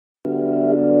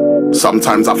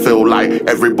Sometimes I feel like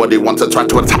everybody wants to try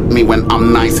to attack me when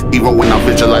I'm nice. Even when I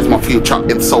visualize my future,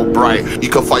 it's so bright. You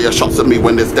can fire shots at me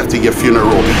when there's death to your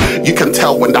funeral. You can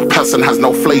tell when that person has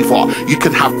no flavor. You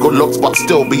can have good looks but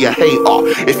still be a hater.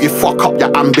 If you fuck up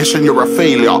your ambition, you're a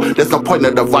failure. There's no point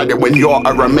in dividing when you're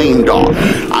a remainder.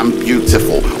 I'm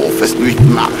beautiful,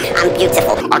 I'm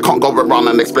beautiful. I can't go around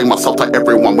and explain myself to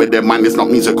everyone where their mind is not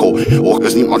musical.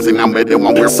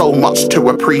 There's so much to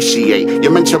appreciate. You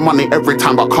mention money every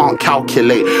time but can't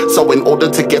calculate. So in order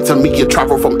to get to me, you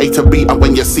travel from A to B. And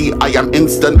when you see I am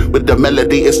instant with the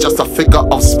melody, it's just a figure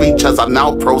of speech as I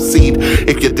now proceed.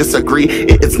 If you disagree,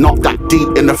 it is not that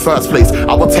deep in the first place.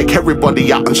 I will take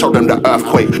everybody out and show them the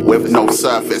earthquake with no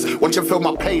surface. Once you feel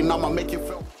my pain, I'ma make you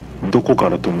feel. どこか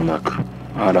らともなく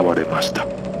現れました。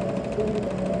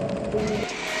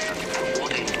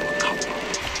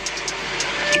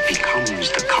It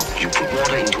becomes the cup. You put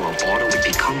water into a bottle, it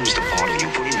becomes the bottle. You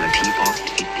put it in a teapot,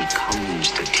 it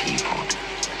becomes the teapot.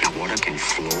 Now water can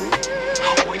flow,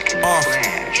 or it can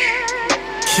crash.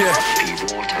 Yeah. Be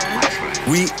water, my friend.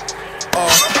 We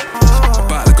are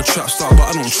back like a trap star, but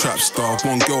I don't trap star.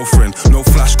 One girlfriend, no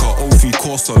flash car, O3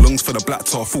 Corsa, lungs for the black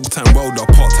tar, full-time welder,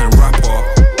 part-time rapper.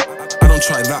 I don't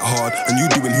try that hard, and you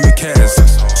doing who cares?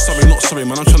 Sorry, not sorry,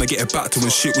 man, I'm trying to get it back to when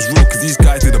shit was real, cause these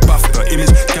guys did a BAFTA. Image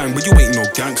gang, but you ain't no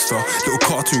gangster. Little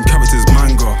cartoon characters,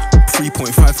 manga.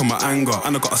 3.5 for my anger,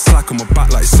 and I got a slack on my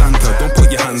back like Santa. Don't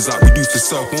put your hands out, reduce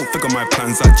yourself, won't figure my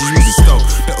plans out, just use the stealth.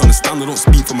 Better understand, I don't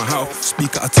speak for my health.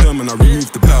 Speak out of term and I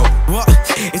remove the belt. What?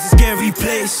 It's a scary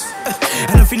place,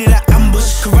 and I'm feeling like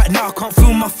ambush, cause right now I can't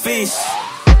feel my face.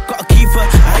 Gotta keep an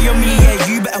eye on me, yeah,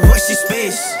 you better watch this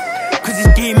space. Cause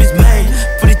this game is mine,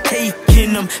 for the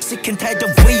taking. I'm sick and tired of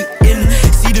waiting.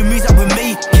 See the moves that we're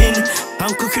making,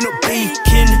 I'm cooking up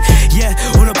bacon. Yeah,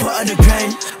 wanna put on the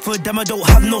grind. For them I don't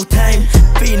have no time.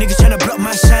 Fake niggas tryna block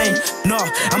my shine. No,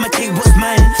 I'ma take what's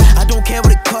mine. I don't care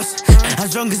what it costs,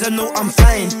 as long as I know I'm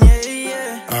fine.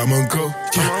 I'ma go,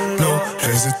 yeah, no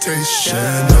hesitation.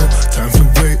 No time for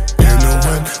waiting, no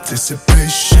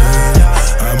anticipation.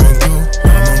 I'ma go,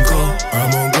 I'ma go,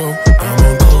 I'ma go,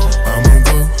 I'ma go, I'ma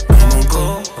go, I'ma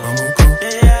go, I'ma go,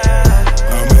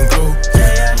 I'ma go,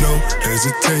 yeah, no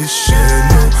hesitation.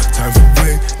 No time for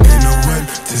waiting, no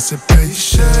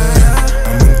anticipation.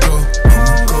 I'ma go,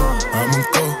 I'ma go, I'ma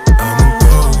go, I'ma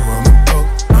go, I'ma go,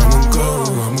 I'ma go,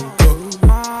 I'ma go.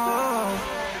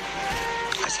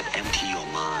 I said empty your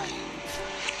mind.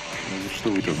 人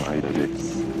々の間で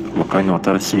和解の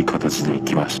新しい形で生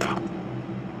きました。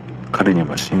彼に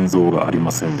は心臓があり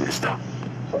ませんでした。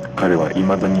彼は未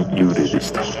だに幽霊で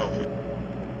した。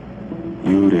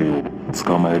幽霊を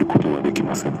捕まえることはでき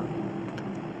ません。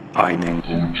Einen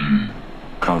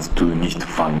kannst du nicht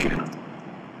fangen.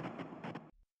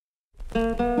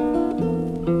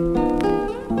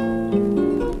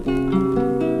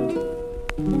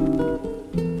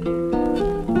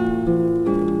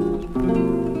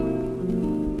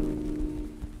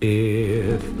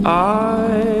 If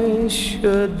I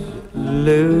should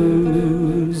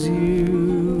lose you,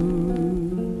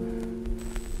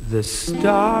 the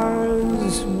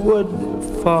stars would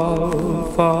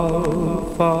fall,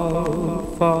 fall,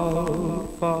 fall, fall,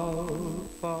 fall,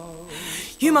 fall.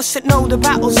 You mustn't know the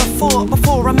battles I fought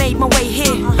before I made my way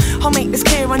here. I'll make this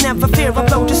clear, I never fear, I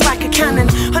blow just like a cannon.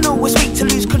 I know it's weak to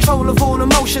lose control of all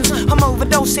emotions. I'm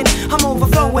overdosing, I'm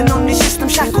overflowing on these system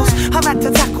shackles. I've had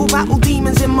to tackle battle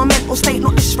demons in my mental state,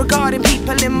 not disregarding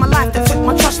people in my life that took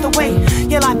my trust away.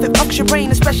 Your life, it fucks your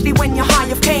brain, especially when you're high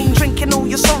of cane. Drinking all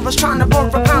your sorrows, trying to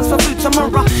borrow pounds for food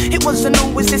tomorrow. It wasn't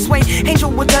always this way,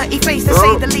 angel with dirty face, to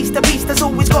say the least. The beast has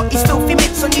always got his filthy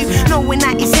mitts on you. Knowing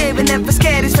that he's here and never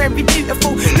scared is very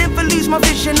beautiful. Never lose my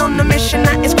vision on the mission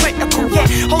that is critical. Yeah,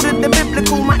 holding the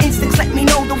biblical, my instincts let me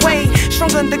know the way.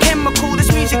 Stronger than the chemical, this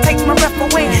music takes my breath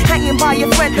away. Hanging by a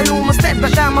thread and almost dead,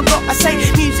 but damn I gotta say,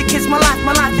 music is my life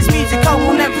is music, I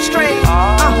will never stray.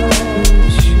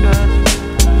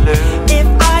 If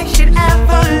I should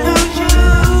ever lose you,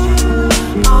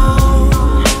 oh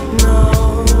no,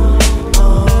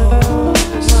 oh,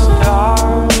 the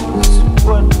stars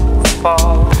would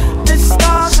fall. The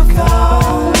stars would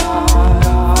fall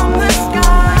from the sky.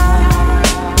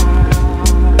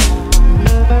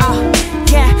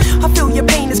 Yeah, I feel your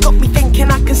pain has got me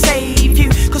thinking I can save you.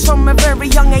 Cause from a very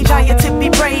young age I had to be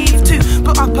brave too.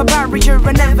 Put up a barrier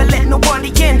and never let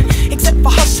nobody in. Except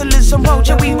for hustlers and road,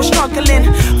 yeah we were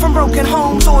struggling. From broken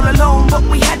homes all alone, but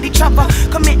we had each other.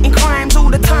 Committing crimes all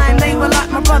the time, they were like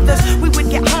my brothers. We would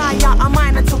get high out our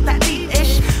mind until that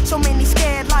deep-ish. So many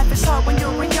scared, life is hard when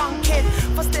you're a young kid.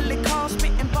 But still it calls,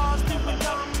 spitting bars, doing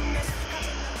dumbness.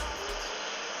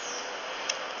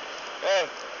 Hey,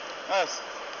 nice.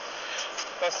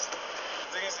 Das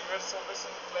Ding ist, ich würde es so ein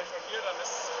bisschen vielleicht von hier, dann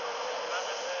ist